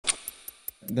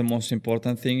the most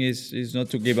important thing is not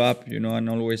to give up, and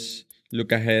always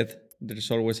look ahead.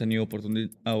 There's always a new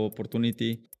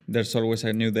opportunity. There's always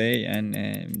a new day,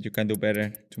 and you can do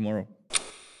better tomorrow.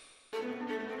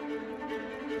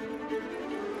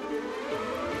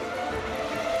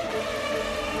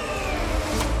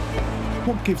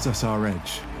 What gives us our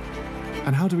edge?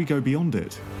 And how do we go beyond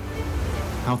it?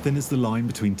 How thin is the line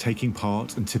between taking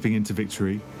part and tipping into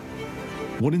victory?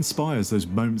 What inspires those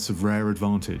moments of rare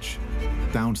advantage,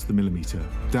 down to the millimetre,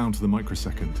 down to the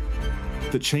microsecond,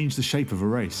 that change the shape of a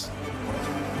race?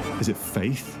 Is it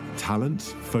faith, talent,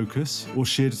 focus, or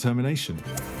sheer determination?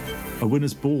 Are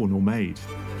winners born or made?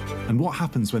 And what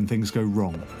happens when things go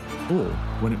wrong, or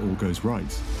when it all goes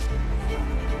right?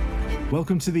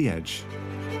 Welcome to The Edge.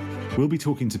 We'll be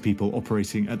talking to people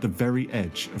operating at the very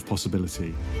edge of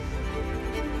possibility.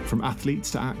 From athletes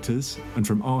to actors, and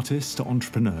from artists to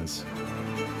entrepreneurs.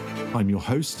 I'm your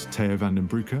host, Theo van den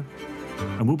Broeke,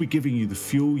 and we'll be giving you the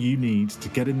fuel you need to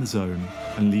get in the zone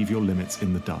and leave your limits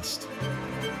in the dust.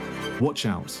 Watch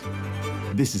out.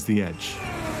 This is The Edge,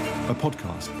 a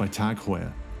podcast by TAG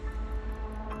Heuer.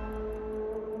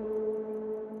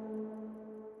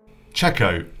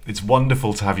 Checo, it's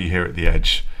wonderful to have you here at The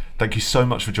Edge. Thank you so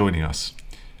much for joining us.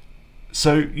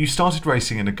 So, you started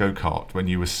racing in a go-kart when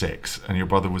you were 6, and your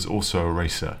brother was also a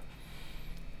racer.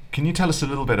 Can you tell us a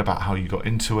little bit about how you got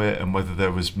into it and whether there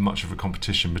was much of a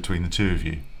competition between the two of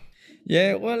you?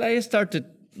 Yeah, well, I started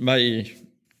by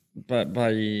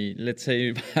let's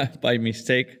say by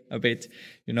mistake a bit.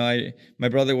 My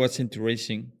brother was into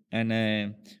racing, and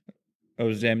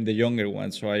I'm the younger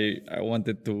one, so I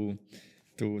wanted to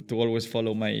always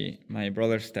follow my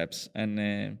brother's steps,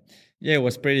 and it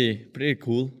was pretty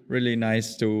cool, really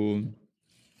nice to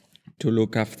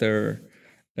look after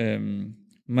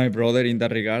my brother in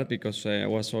that regard, because I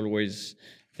was always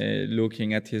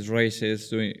looking at his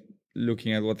races,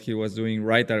 looking at what he was doing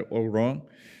right or wrong,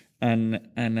 and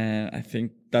I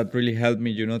think that really helped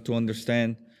me, to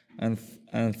understand and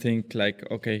think like,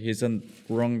 okay, he's done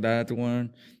wrong that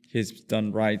one, he's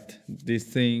done right this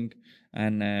thing,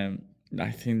 and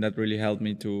I think that really helped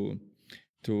me to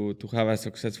have a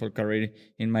successful career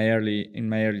in my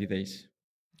early days.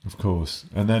 Of course.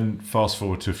 And then fast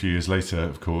forward to a few years later,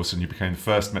 of course, and you became the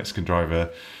first Mexican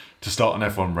driver to start an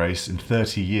F1 race in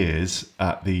 30 years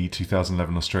at the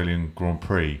 2011 Australian Grand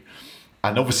Prix.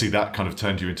 And obviously that kind of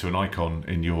turned you into an icon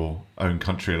in your own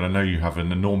country. And I know you have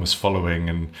an enormous following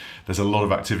and there's a lot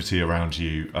of activity around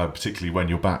you, particularly when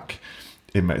you're back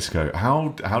in Mexico. How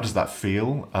does that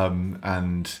feel?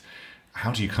 And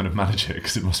how do you kind of manage it?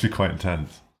 Because it must be quite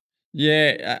intense.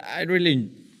 Yeah,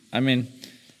 I mean,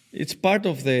 it's part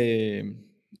of the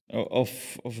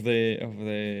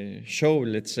show,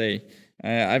 let's say.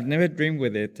 I've never dreamed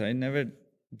with it. I never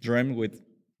dreamed with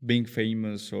being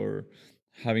famous or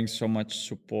having so much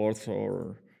support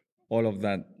or all of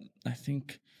that. I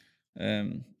think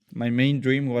my main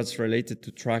dream was related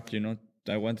to track.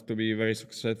 I wanted to be very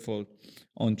successful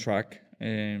on track,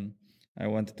 and I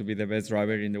wanted to be the best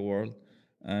driver in the world.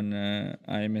 And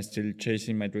I'm still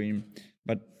chasing my dream,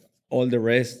 but all the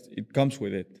rest, it comes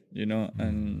with it,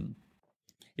 and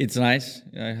it's nice.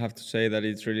 I have to say that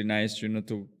it's really nice,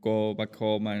 to go back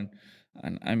home and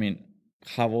I mean,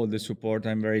 have all the support.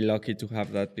 I'm very lucky to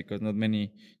have that, because not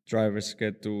many drivers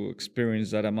get to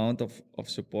experience that amount of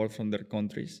support from their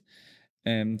countries.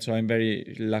 So I'm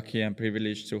very lucky and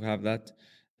privileged to have that.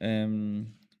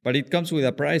 But it comes with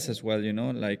a price as well,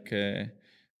 like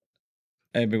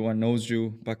everyone knows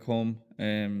you back home.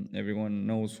 Everyone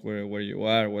knows where you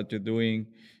are, what you're doing.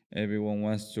 Everyone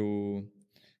wants to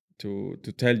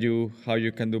tell you how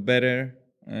you can do better,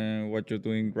 what you're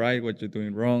doing right, what you're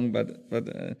doing wrong. But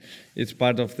it's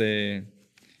part of the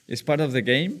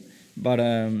game. But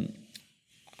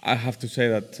I have to say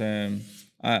that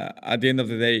at the end of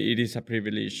the day, it is a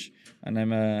privilege, and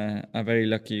I'm a very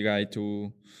lucky guy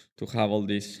to have all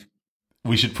this.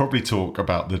 We should probably talk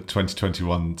about the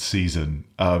 2021 season.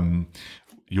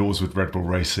 Yours with Red Bull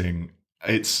Racing.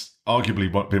 It's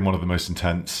arguably been one of the most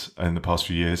intense in the past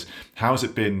few years. How has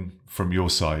it been from your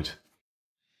side?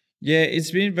 Yeah,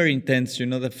 it's been very intense.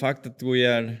 The fact that we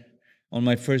are on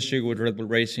my first year with Red Bull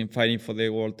Racing, fighting for the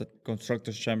World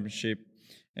Constructors Championship,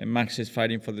 and Max is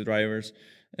fighting for the drivers.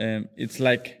 It's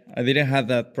like I didn't have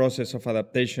that process of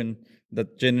adaptation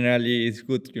that generally is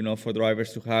good, for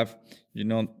drivers to have,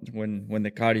 when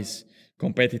the car is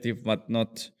competitive but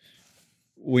not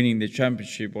winning the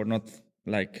championship, or not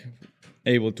like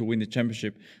able to win the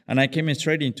championship. And I came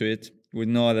straight into it with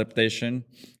no adaptation,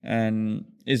 and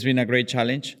it's been a great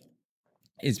challenge.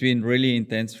 It's been really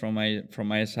intense from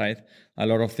my side. A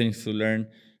lot of things to learn.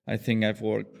 I think I've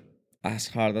worked as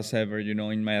hard as ever,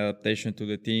 in my adaptation to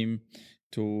the team,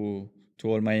 to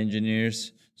all my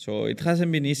engineers. So it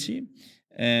hasn't been easy,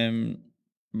 um,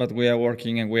 but we are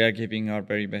working and we are giving our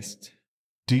very best.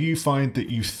 Do you find that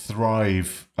you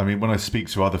thrive? I mean, when I speak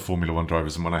to other Formula One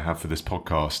drivers and when I have for this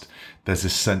podcast, there's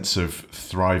this sense of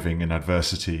thriving in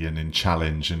adversity and in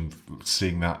challenge, and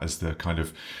seeing that as the kind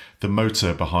of the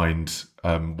motor behind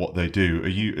what they do. Are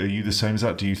you the same as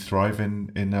that? Do you thrive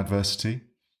in adversity?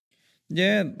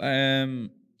 Yeah,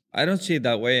 I don't see it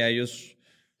that way. I just,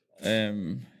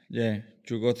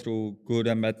 to go through good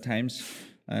and bad times,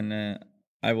 and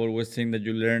I've always think that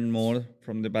you learn more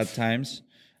from the bad times,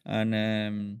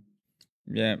 and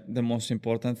the most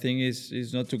important thing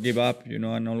is not to give up,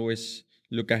 and always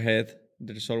look ahead.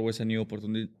 There's always a new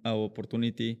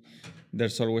opportunity.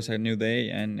 There's always a new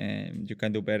day, and you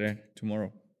can do better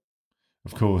tomorrow.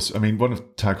 Of course. I mean, one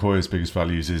of TAG Heuer's biggest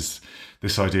values is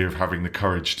this idea of having the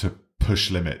courage to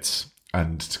push limits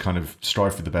and to kind of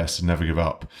strive for the best and never give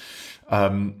up,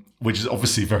 which is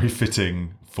obviously very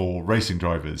fitting for racing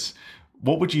drivers.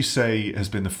 What would you say has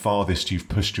been the farthest you've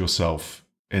pushed yourself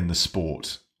in the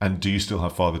sport? And do you still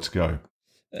have farther to go?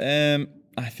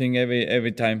 I think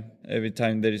every time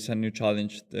there is a new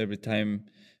challenge, every time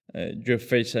you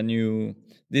face a new.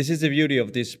 This is the beauty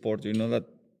of this sport, that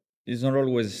it's not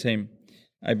always the same.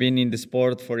 I've been in the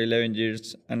sport for 11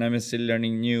 years, and I'm still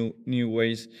learning new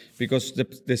ways, because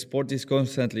the sport is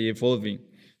constantly evolving.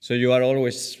 So you are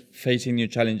always facing new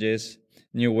challenges,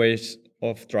 new ways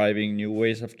of driving, new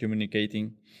ways of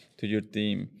communicating to your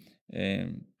team.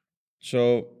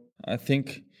 So I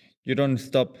think you don't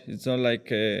stop. It's not like,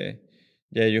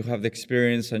 you have the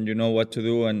experience and you know what to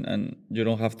do, and you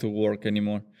don't have to work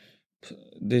anymore.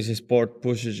 This sport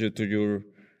pushes you to your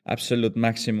absolute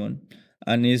maximum,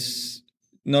 and is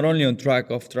not only on track,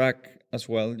 off track as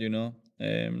well,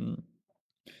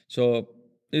 So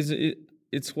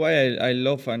it's why I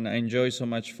love and I enjoy so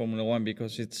much Formula One,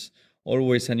 because it's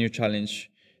always a new challenge.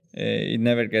 It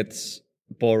never gets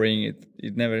boring.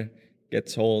 It never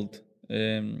gets old.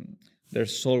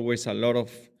 There's always a lot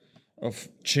of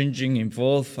changing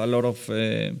involved, a lot of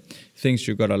things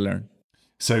you gotta learn.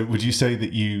 So would you say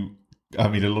that I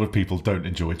mean, a lot of people don't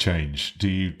enjoy change. Do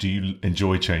you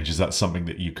enjoy change? Is that something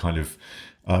that you kind of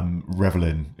revel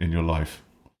in your life?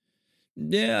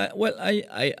 Yeah, well,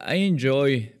 I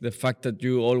enjoy the fact that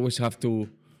you always have to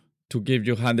give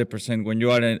you 100% when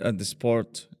you are at the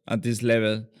sport at this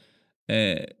level.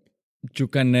 You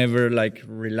can never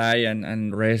rely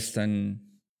and rest, and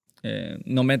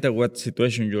no matter what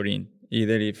situation you're in,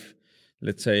 either if,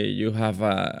 let's say, you have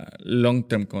a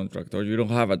long-term contract, or you don't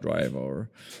have a drive, or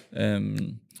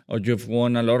you've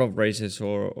won a lot of races,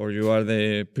 or you are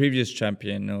the previous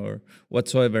champion, or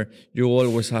whatsoever, you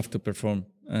always have to perform,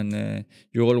 and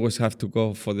you always have to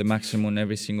go for the maximum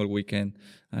every single weekend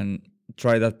and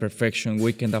try that perfection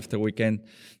weekend after weekend.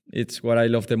 It's what I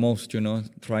love the most,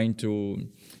 trying to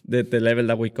the level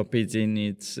that we compete in.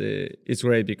 It's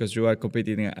great, because you are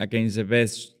competing against the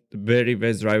very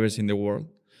best drivers in the world,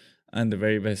 and the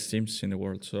very best teams in the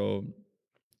world. So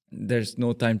there's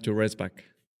no time to rest back.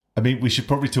 I mean, we should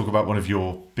probably talk about one of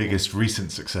your biggest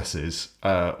recent successes,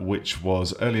 which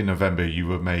was early in November. You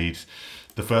were made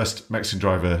the first Mexican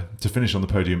driver to finish on the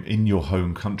podium in your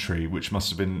home country, which must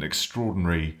have been an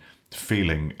extraordinary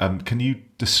feeling. Can you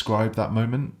describe that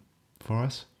moment for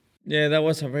us? Yeah, that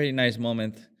was a very nice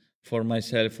moment for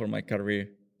myself, for my career,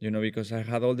 because I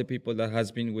had all the people that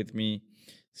has been with me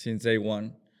since day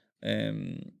one.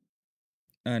 You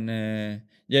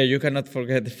cannot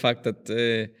forget the fact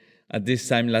that at this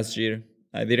time last year,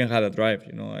 I didn't have a drive.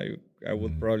 I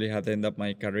would probably have ended up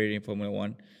my career in Formula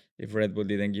One if Red Bull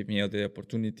didn't give me the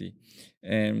opportunity.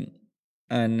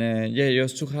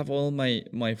 Just to have all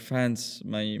my fans,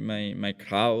 my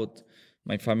crowd,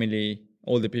 my family,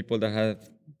 all the people that have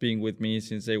been with me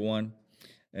since day one.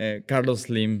 Carlos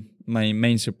Slim, my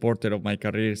main supporter of my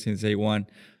career since day one,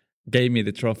 gave me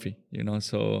the trophy,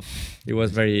 so it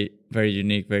was very, very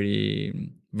unique,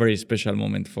 very, very special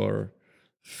moment for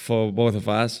both of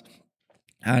us.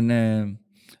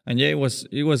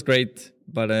 It was great,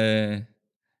 but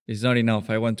it's not enough.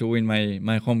 I want to win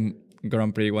my home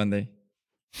Grand Prix one day.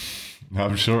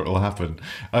 I'm sure it will happen.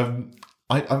 I'm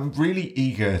really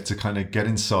eager to kind of get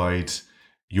inside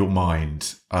your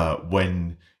mind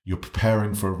when you're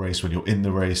preparing for a race, when you're in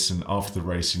the race, and after the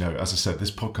race. As I said, this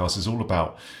podcast is all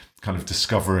about kind of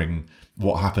discovering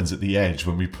what happens at the edge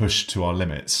when we push to our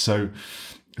limits. So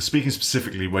speaking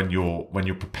specifically when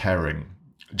you're preparing,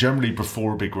 generally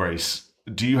before a big race,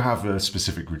 do you have a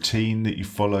specific routine that you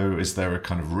follow? Is there a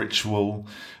kind of ritual?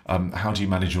 How do you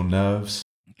manage your nerves?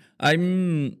 I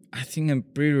think I'm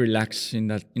pretty relaxed in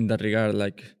that regard,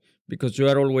 like because you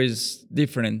are always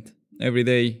different every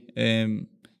day.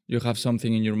 You have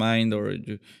something in your mind, or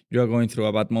you are going through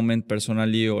a bad moment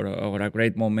personally, or a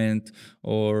great moment,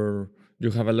 or you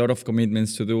have a lot of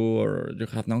commitments to do, or you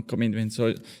have no commitments.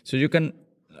 So you can.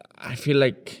 I feel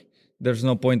like there's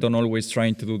no point on always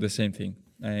trying to do the same thing.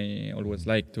 I always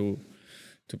like to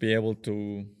be able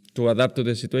to adapt to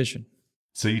the situation.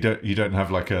 So you don't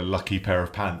have like a lucky pair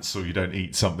of pants, or you don't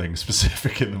eat something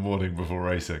specific in the morning before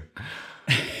racing.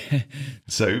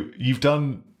 So you've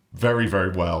done very,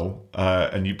 very well,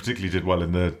 and you particularly did well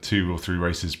in the 2 or 3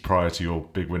 races prior to your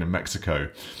big win in Mexico.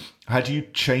 Had you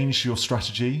changed your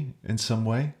strategy in some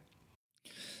way?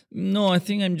 No, I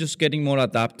think I'm just getting more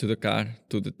adapt to the car,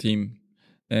 to the team.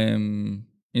 In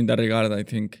that regard, I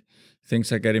think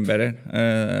things are getting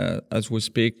better as we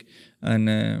speak,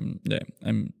 and yeah,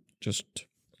 I'm just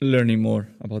learning more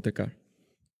about the car.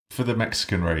 For the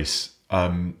Mexican race,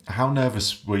 how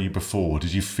nervous were you before?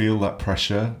 Did you feel that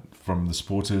pressure from the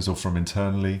supporters or from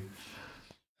internally?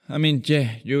 I mean,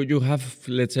 yeah, you have,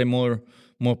 let's say, more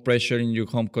pressure in your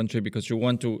home country because you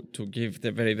want to give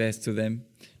the very best to them.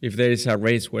 If there is a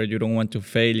race where you don't want to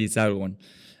fail, it's that one.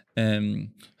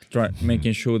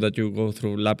 Making sure that you go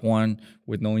through lap 1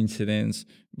 with no incidents,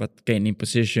 but gaining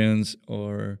positions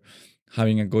or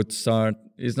having a good start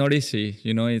is not easy.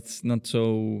 It's not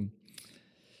so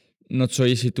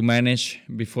easy to manage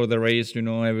before the race.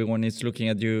 Everyone is looking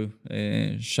at you,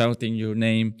 shouting your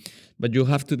name, but you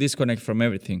have to disconnect from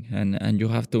everything, and you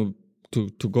have to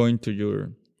go into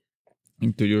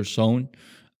your zone,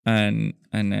 and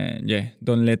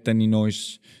don't let any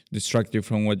noise distract you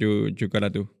from what you gotta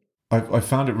do. I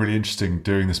found it really interesting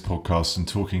doing this podcast and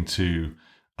talking to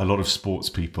a lot of sports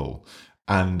people,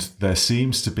 and there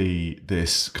seems to be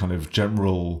this kind of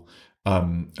general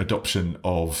adoption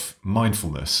of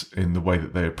mindfulness in the way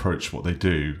that they approach what they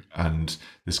do, and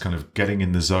this kind of getting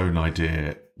in the zone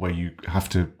idea where you have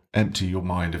to empty your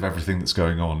mind of everything that's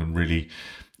going on and really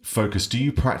focus. Do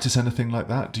you practice anything like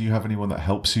that? Do you have anyone that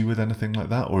helps you with anything like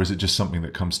that, or is it just something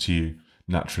that comes to you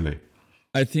naturally?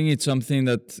 I think it's something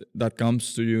that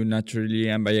comes to you naturally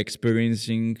and by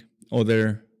experiencing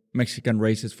other Mexican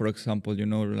races, for example.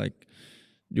 Like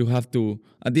you have to,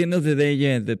 at the end of the day,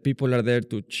 yeah, the people are there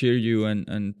to cheer you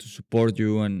and to support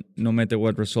you, and no matter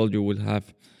what result you will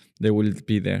have, they will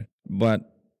be there. But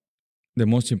the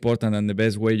most important and the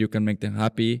best way you can make them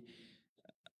happy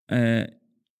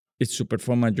is to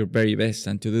perform at your very best.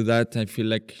 And to do that, I feel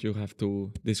like you have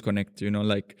to disconnect.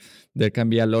 Like there can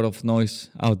be a lot of noise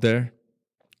out there,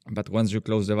 but once you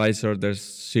close the visor, there's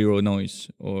zero noise.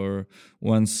 Or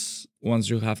once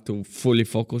you have to fully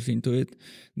focus into it,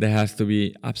 there has to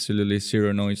be absolutely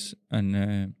zero noise.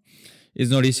 And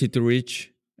it's not easy to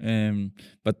reach.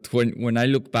 But when I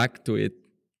look back to it,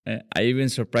 I even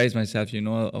surprised myself,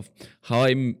 of how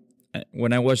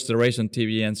when I watched the race on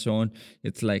TV and so on,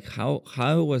 it's like how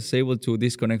I was able to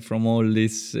disconnect from all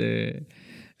this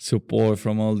support,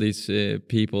 from all these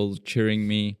people cheering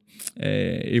me.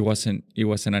 It wasn't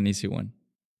an easy one.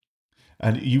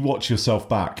 And you watch yourself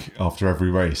back after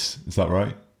every race, is that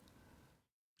right?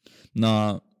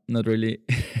 No, not really.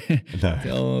 No.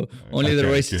 So only the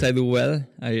races I do well,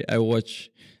 I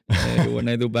watch. When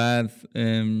I do bad,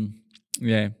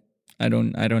 I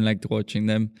don't like watching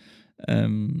them.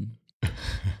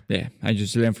 I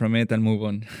just learn from it and move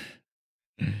on.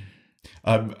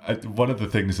 One of the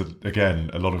things that, again,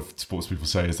 a lot of sports people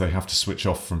say is they have to switch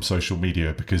off from social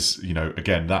media because,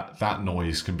 again, that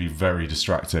noise can be very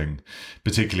distracting,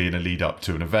 particularly in a lead up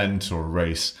to an event or a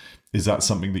race. Is that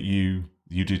something that you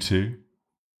do too?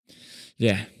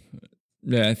 Yeah,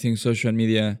 I think social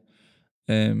media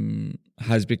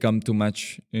has become too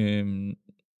much in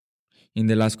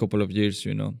the last couple of years,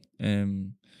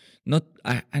 and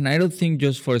I don't think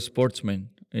just for sportsmen,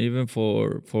 even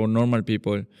for normal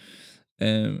people.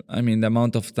 I mean, the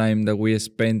amount of time that we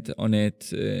spend on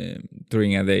it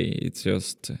during a day, it's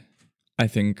just, I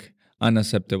think,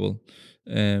 unacceptable.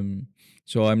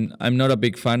 So I'm not a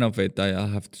big fan of it. I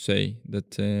have to say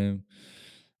that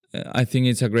I think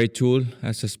it's a great tool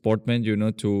as a sportsman,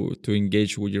 to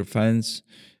engage with your fans,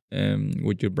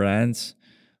 with your brands,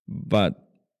 but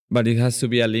it has to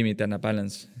be a limit and a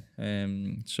balance. I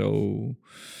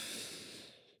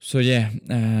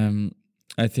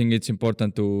think it's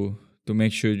important to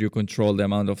make sure you control the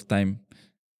amount of time,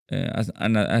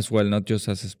 as well, not just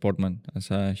as a sportsman,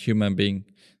 as a human being,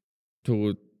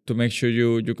 to make sure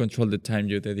you control the time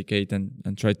you dedicate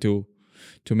and try to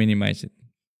minimize it.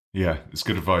 Yeah, it's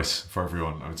good advice for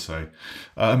everyone, I would say.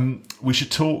 We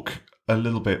should talk a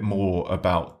little bit more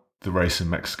about the race in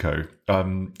Mexico.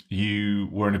 You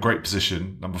were in a great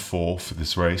position, number 4 for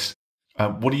this race.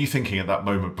 What are you thinking at that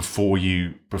moment before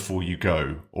you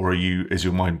go, or is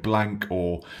your mind blank,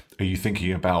 or are you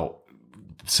thinking about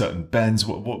certain bends?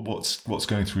 What's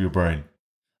going through your brain?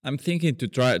 I'm thinking to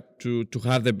try to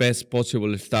have the best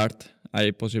possible start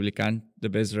I possibly can, the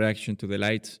best reaction to the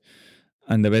lights,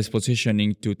 and the best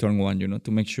positioning to turn 1,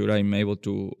 to make sure I'm able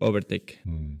to overtake.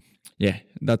 Yeah,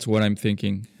 that's what I'm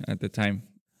thinking at the time.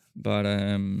 But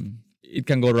it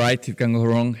can go right, it can go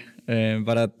wrong,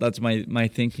 but that's my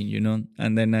thinking,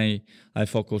 And then I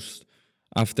focus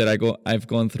after I've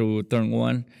gone through turn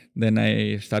 1. Then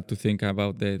I start to think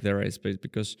about the race pace,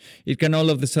 because it can all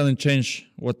of a sudden change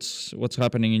what's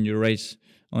happening in your race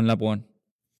on lap 1.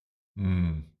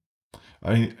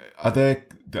 I mean,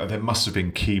 there must have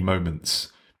been key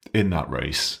moments in that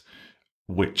race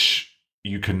which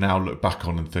you can now look back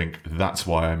on and think, that's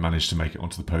why I managed to make it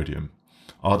onto the podium.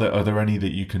 Are there any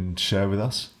that you can share with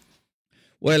us?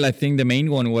 Well, I think the main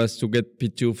one was to get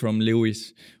P2 from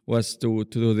Lewis, was to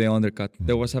do the undercut.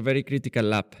 There was a very critical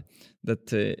lap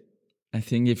that I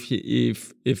think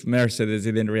if Mercedes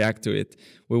didn't react to it,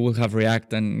 we would have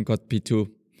reacted and got P2,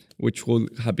 which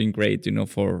would have been great,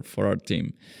 for our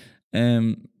team.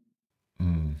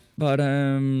 But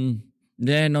I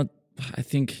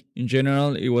think in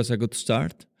general it was a good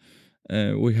start.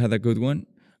 We had a good one,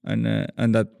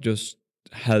 and that just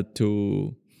helped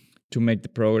to make the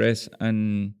progress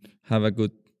and have a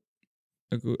good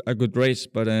race.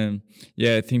 But I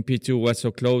think P2 was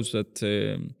so close that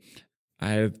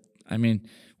I mean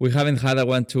we haven't had a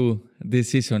 1-2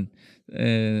 this season,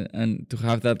 and to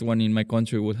have that one in my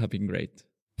country would have been great.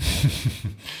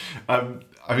 I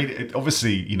mean,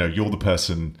 obviously, you're the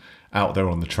person out there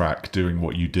on the track doing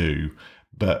what you do,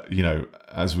 but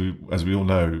as we all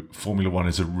know, Formula One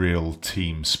is a real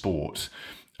team sport.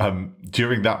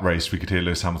 During that race, we could hear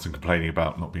Lewis Hamilton complaining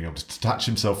about not being able to detach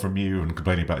himself from you and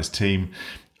complaining about his team.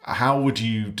 How would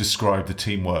you describe the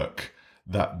teamwork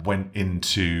that went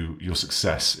into your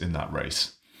success in that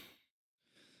race?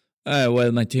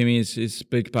 Well, my team is a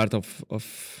big part of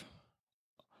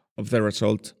the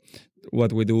result.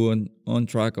 What we do on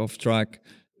track, off track,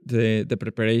 the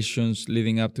preparations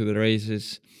leading up to the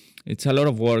races. It's a lot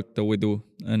of work that we do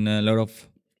and a lot of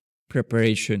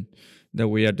preparation that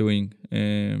we are doing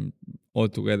all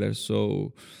together.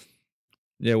 So,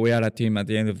 yeah, we are a team at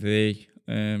the end of the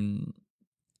day.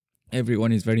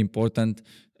 Everyone is very important.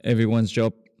 Everyone's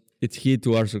job, it's key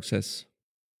to our success.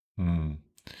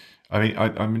 I mean,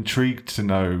 I'm intrigued to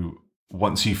know,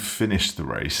 once you've finished the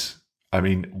race, I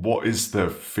mean, what is the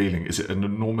feeling? Is it an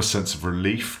enormous sense of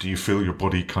relief? Do you feel your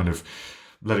body kind of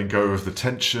letting go of the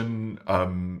tension?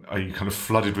 Are you kind of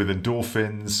flooded with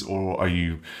endorphins, or are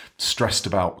you stressed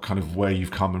about kind of where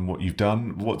you've come and what you've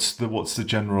done? What's the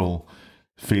general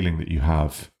feeling that you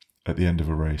have at the end of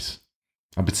a race?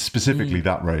 But specifically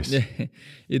that race. Yeah,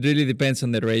 it really depends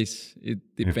on the race. It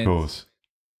depends. Of course.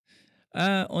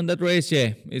 On that race,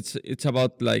 yeah, it's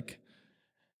about like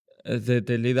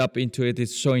the lead up into it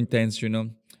is so intense,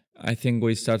 I think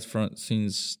we start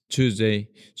since Tuesday,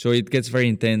 so it gets very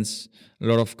intense. A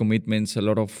lot of commitments, a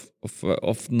lot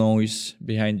of noise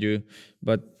behind you.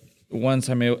 But once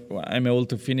I'm able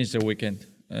to finish the weekend,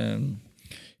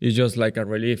 it's just like a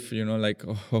relief, like,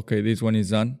 oh, okay, this one is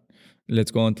done.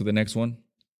 Let's go on to the next one.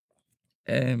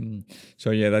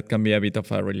 So yeah, that can be a bit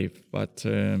of a relief. But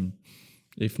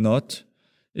if not,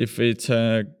 if it's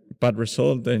a bad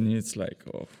result, then it's like,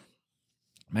 oh,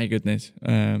 my goodness.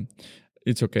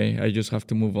 It's okay. I just have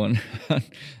to move on.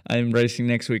 I'm racing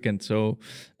next weekend. So,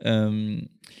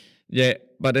 yeah,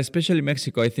 but especially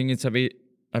Mexico, I think it's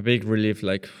a big relief.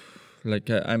 Like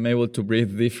I'm able to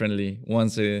breathe differently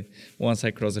once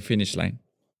I cross the finish line.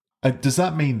 Does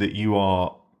that mean that you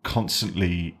are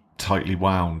constantly tightly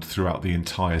wound throughout the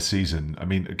entire season? I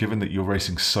mean, given that you're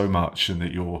racing so much and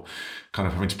that you're kind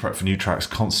of having to prep for new tracks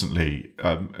constantly,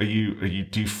 do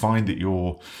you find that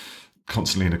you're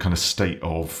constantly in a kind of state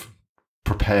of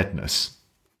preparedness?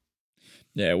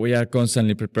 Yeah, we are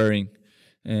constantly preparing.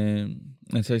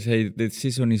 As I say, the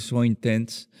season is so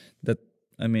intense that,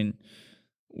 I mean,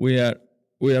 we are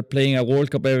playing a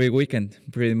World Cup every weekend,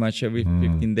 pretty much every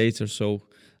 15 days or so.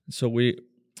 So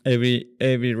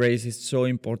every race is so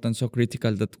important, so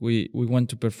critical, that we want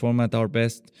to perform at our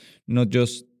best, not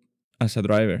just as a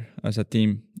driver, as a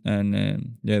team.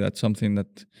 And yeah, that's something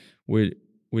that we're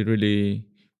really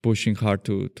pushing hard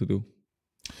to do.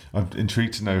 I'm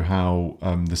intrigued to know how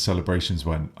the celebrations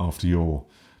went after your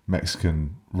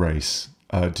Mexican race.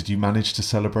 Did you manage to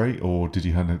celebrate, or did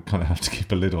you kind of have to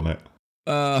keep a lid on it?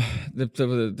 Uh,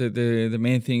 the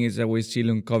main thing is that we're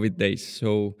still on COVID days,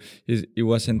 so it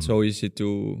wasn't so easy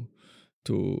to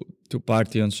to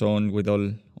party and so on with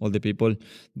all the people.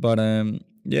 But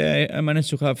yeah, I managed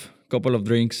to have a couple of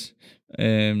drinks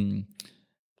um,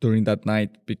 during that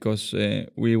night because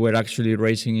we were actually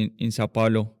racing in Sao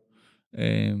Paulo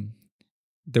um,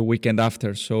 the weekend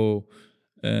after. So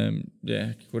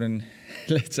yeah, couldn't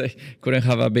let's say couldn't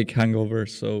have a big hangover.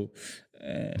 So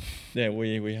yeah,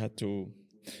 we had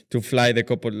to fly the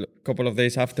couple of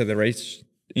days after the race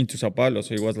into Sao Paulo.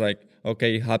 So it was like,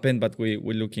 okay, it happened, but we're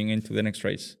looking into the next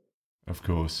race. Of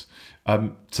course.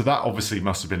 So that obviously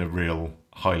must have been a real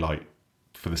highlight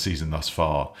for the season thus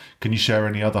far. Can you share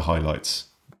any other highlights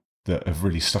that have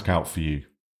really stuck out for you?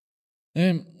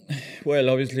 Um, well,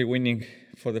 obviously winning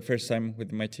for the first time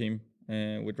with my team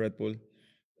with Red Bull,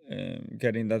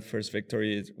 getting that first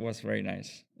victory was very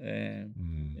nice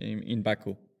in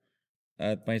Baku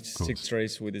at my sixth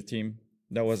race with the team.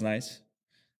 That was nice,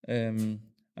 and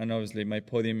obviously my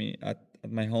podium at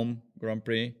my home Grand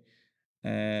Prix.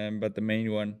 But the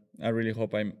main one, I really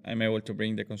hope I'm able to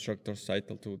bring the constructors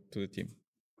title to the team.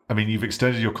 I mean, you've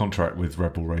extended your contract with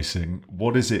Red Bull Racing.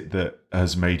 What is it that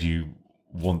has made you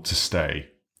want to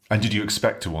stay? And did you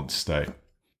expect to want to stay?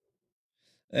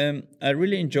 I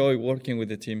really enjoy working with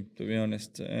the team, to be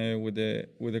honest, with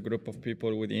the group of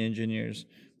people, with the engineers,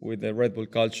 with the Red Bull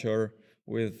culture,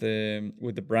 with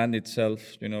the brand itself.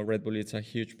 You know, Red Bull is a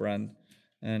huge brand,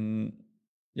 and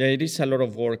yeah, it is a lot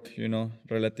of work, you know,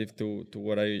 relative to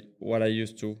what I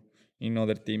used to in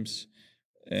other teams.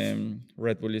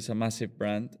 Red Bull is a massive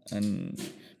brand,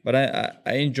 but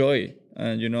I enjoy,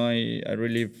 and you know, I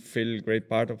really feel a great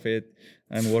part of it.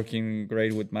 I'm working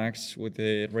great with Max, with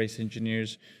the race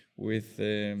engineers, with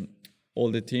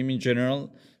all the team in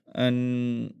general,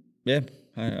 and yeah,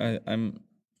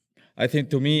 I think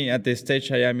to me at the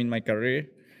stage I am in my career,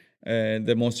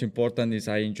 the most important is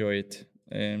I enjoy it.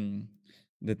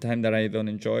 The time that I don't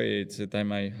enjoy it's the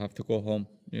time I have to go home,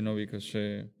 you know, because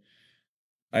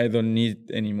I don't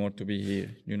need anymore to be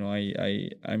here. You know,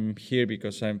 I'm here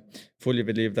because I fully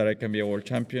believe that I can be a world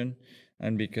champion,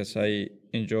 and because I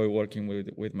enjoy working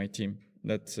with my team.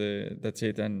 That's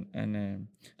it, and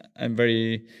I'm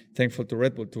very thankful to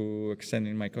Red Bull to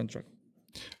extending my contract.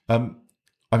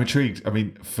 I'm intrigued. I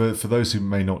mean, for those who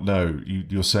may not know,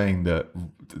 you're saying that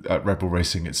at Red Bull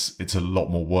Racing, it's a lot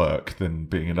more work than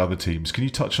being in other teams. Can you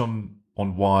touch on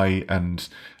why and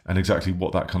exactly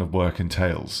what that kind of work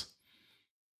entails?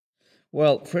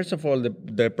 Well, first of all,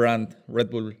 the brand Red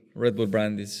Bull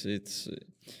brand is it's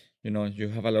you know, you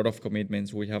have a lot of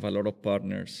commitments. We have a lot of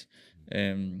partners,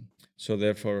 so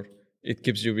therefore it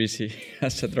keeps you busy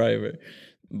as a driver.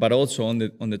 But also on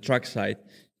the track side,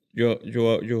 you're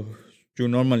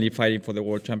normally fighting for the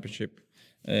world championship.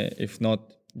 If not,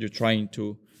 you're trying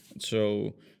to.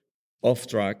 So off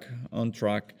track, on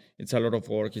track, it's a lot of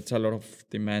work. It's a lot of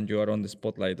demand. You are on the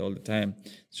spotlight all the time.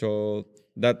 So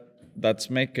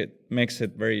makes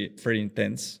it very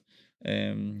intense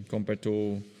compared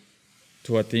to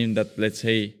a team that, let's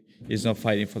say, is not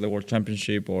fighting for the world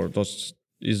championship, or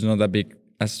is not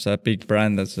as a big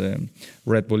brand as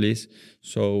Red Bull is.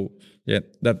 So yeah,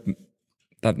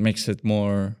 that makes it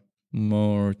more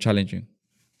challenging.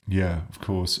 Yeah, of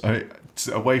course.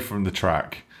 Away from the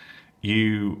track,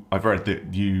 I've read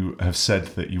that you have said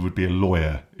that you would be a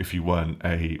lawyer if you weren't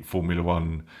a Formula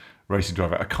One racing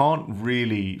driver. I can't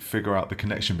really figure out the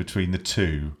connection between the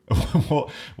two.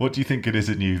 What do you think it is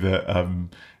in you that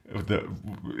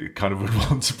kind of would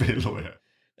want to be a lawyer?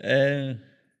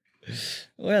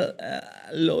 Well, a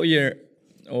lawyer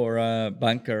or a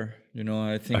banker, you know,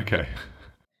 I think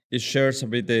it shares a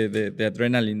bit the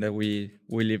adrenaline that we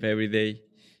live every day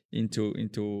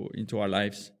into our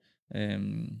lives.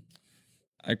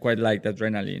 I quite like the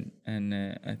adrenaline, and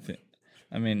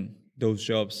I mean, those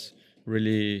jobs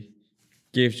really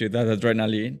gives you that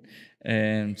adrenaline,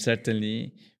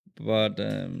 certainly. But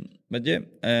yeah,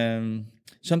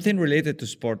 something related to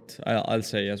sport, I'll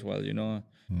say as well. You know,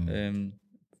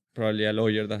 probably a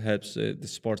lawyer that helps the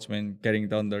sportsmen getting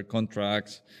down their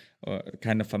contracts, or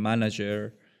kind of a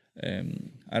manager.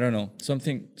 I don't know,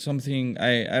 something.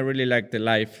 I really like the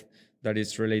life that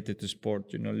is related to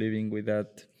sport. You know, living with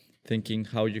that, thinking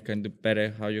how you can do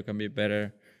better, how you can be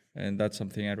better, and that's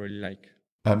something I really like.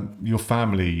 Your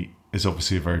family is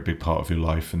obviously a very big part of your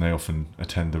life, and they often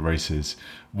attend the races.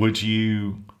 Would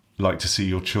you like to see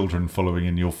your children following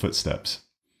in your footsteps?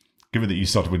 Given that you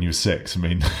started when you were 6, I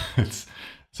mean, it's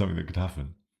something that could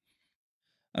happen.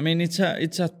 I mean, it's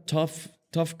a tough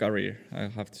career, I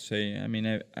have to say. I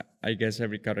mean, I guess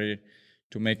every career,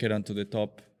 to make it onto the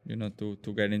top, you know,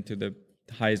 to get into the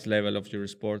highest level of your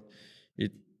sport,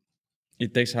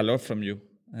 it takes a lot from you.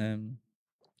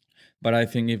 But I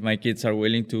think if my kids are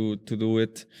willing to do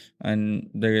it, and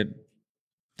they're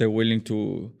willing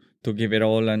to give it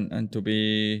all, and to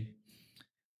be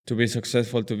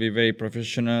successful, to be very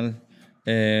professional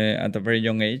at a very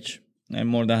young age, I'm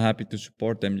more than happy to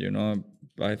support them.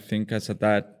 I think as a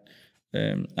dad,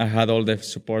 I had all the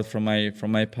support from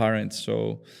my parents,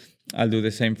 so I'll do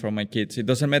the same for my kids. It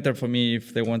doesn't matter for me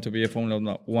if they want to be a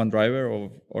Formula One driver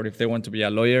or if they want to be a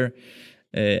lawyer.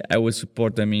 I will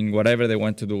support them in whatever they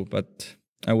want to do, but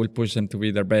I will push them to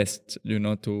be their best.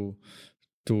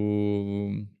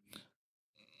 To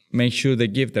make sure they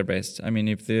give their best. I mean,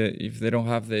 if they don't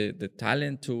have the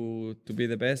talent to be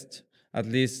the best, at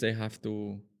least they have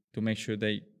to make sure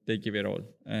they give it all.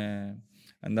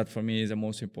 And that for me is the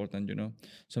most important.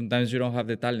 Sometimes you don't have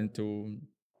the talent to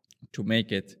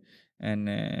make it, and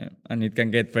it can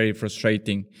get very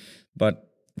frustrating. But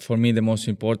for me, the most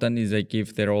important is they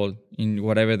give their all in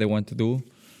whatever they want to do.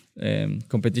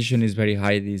 Competition is very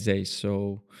high these days,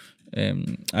 so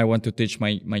I want to teach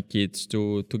my kids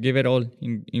to give it all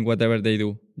in whatever they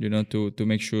do. To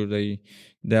make sure they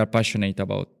are passionate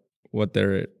about what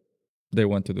they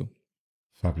want to do.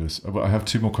 Fabulous. I have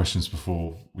two more questions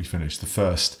before we finish. The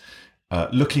first,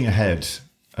 looking ahead,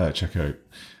 Checo,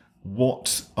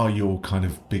 what are your kind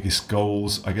of biggest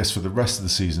goals, I guess, for the rest of the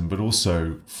season, but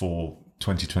also for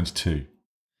 2022?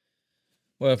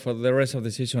 Well, for the rest of the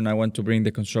season, I want to bring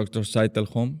the constructor's title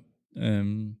home.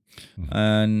 And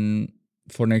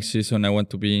for next season, I want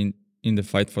to be in the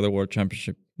fight for the World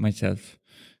Championship myself.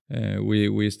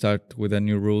 We start with the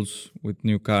new rules, with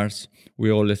new cars.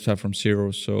 We all start from zero,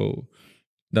 so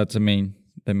that's the main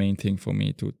thing for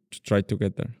me to try to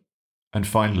get there. And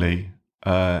finally,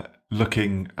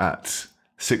 looking at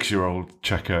 6-year-old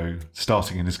Checo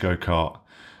starting in his go-kart,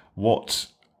 what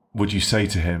would you say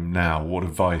to him now? What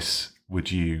advice would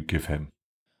you give him?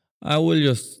 I will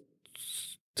just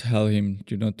tell him,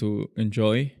 to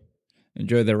enjoy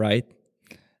the ride.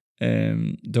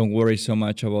 Don't worry so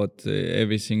much about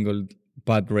every single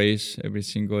bad race, every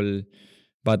single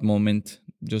bad moment.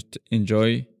 Just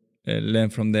enjoy, learn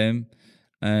from them,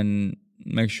 and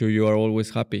make sure you are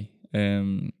always happy.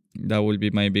 That will be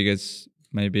my biggest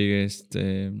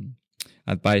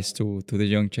advice to the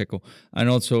young Checo, and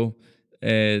also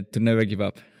to never give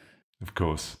up. Of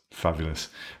course. Fabulous.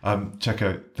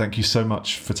 Checo, thank you so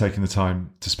much for taking the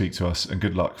time to speak to us, and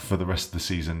good luck for the rest of the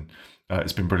season.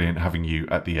 It's been brilliant having you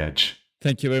at The Edge.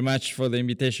 Thank you very much for the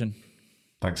invitation.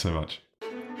 Thanks so much.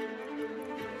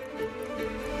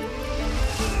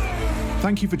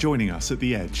 Thank you for joining us at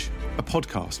The Edge, a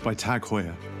podcast by TAG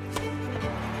Heuer.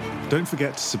 Don't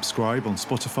forget to subscribe on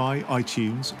Spotify,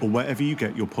 iTunes, or wherever you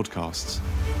get your podcasts.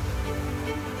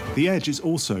 The Edge is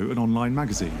also an online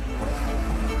magazine.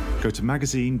 Go to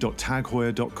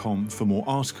magazine.tagheuer.com for more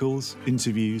articles,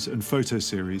 interviews, and photo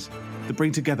series that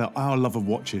bring together our love of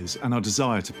watches and our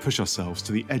desire to push ourselves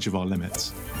to the edge of our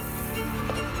limits.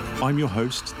 I'm your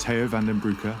host, Theo van den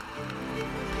Broeke.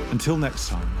 Until next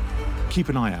time, keep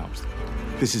an eye out.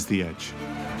 This is The Edge.